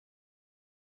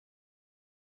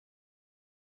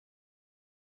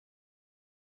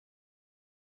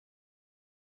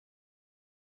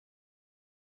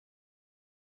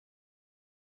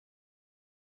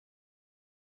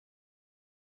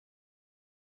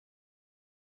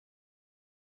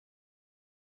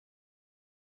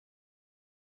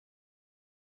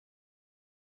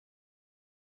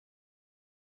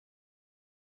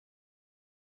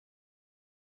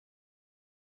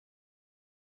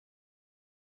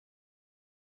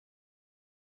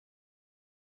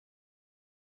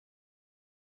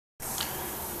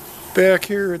Back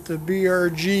here at the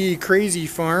BRG Crazy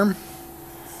Farm,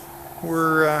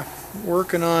 we're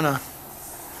working on a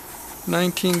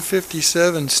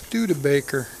 1957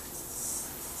 Studebaker.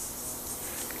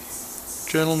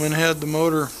 Gentleman had the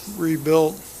motor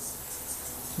rebuilt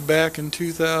back in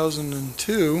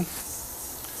 2002,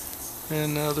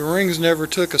 and the rings never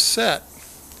took a set.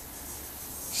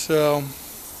 So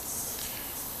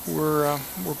we're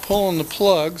pulling the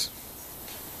plugs,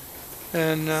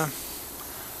 and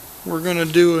we're going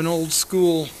to do an old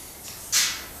school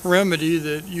remedy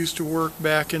that used to work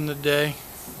back in the day.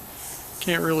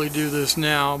 Can't really do this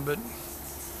now, but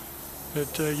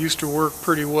it used to work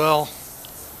pretty well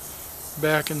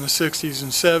back in the 60s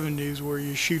and 70s, where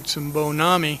you shoot some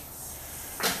Bonone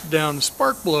down the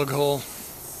spark plug hole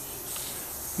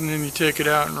and then you take it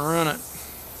out and run it,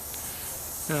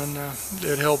 and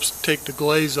it helps take the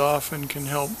glaze off and can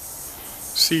help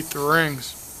seat the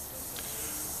rings.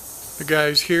 The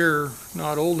guys here are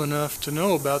not old enough to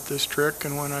know about this trick,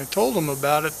 and when I told them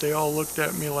about it, they all looked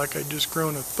at me like I'd just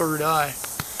grown a third eye.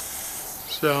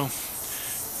 So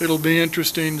it'll be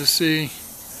interesting to see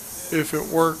if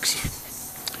it works.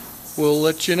 We'll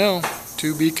let you know.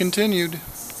 To be continued.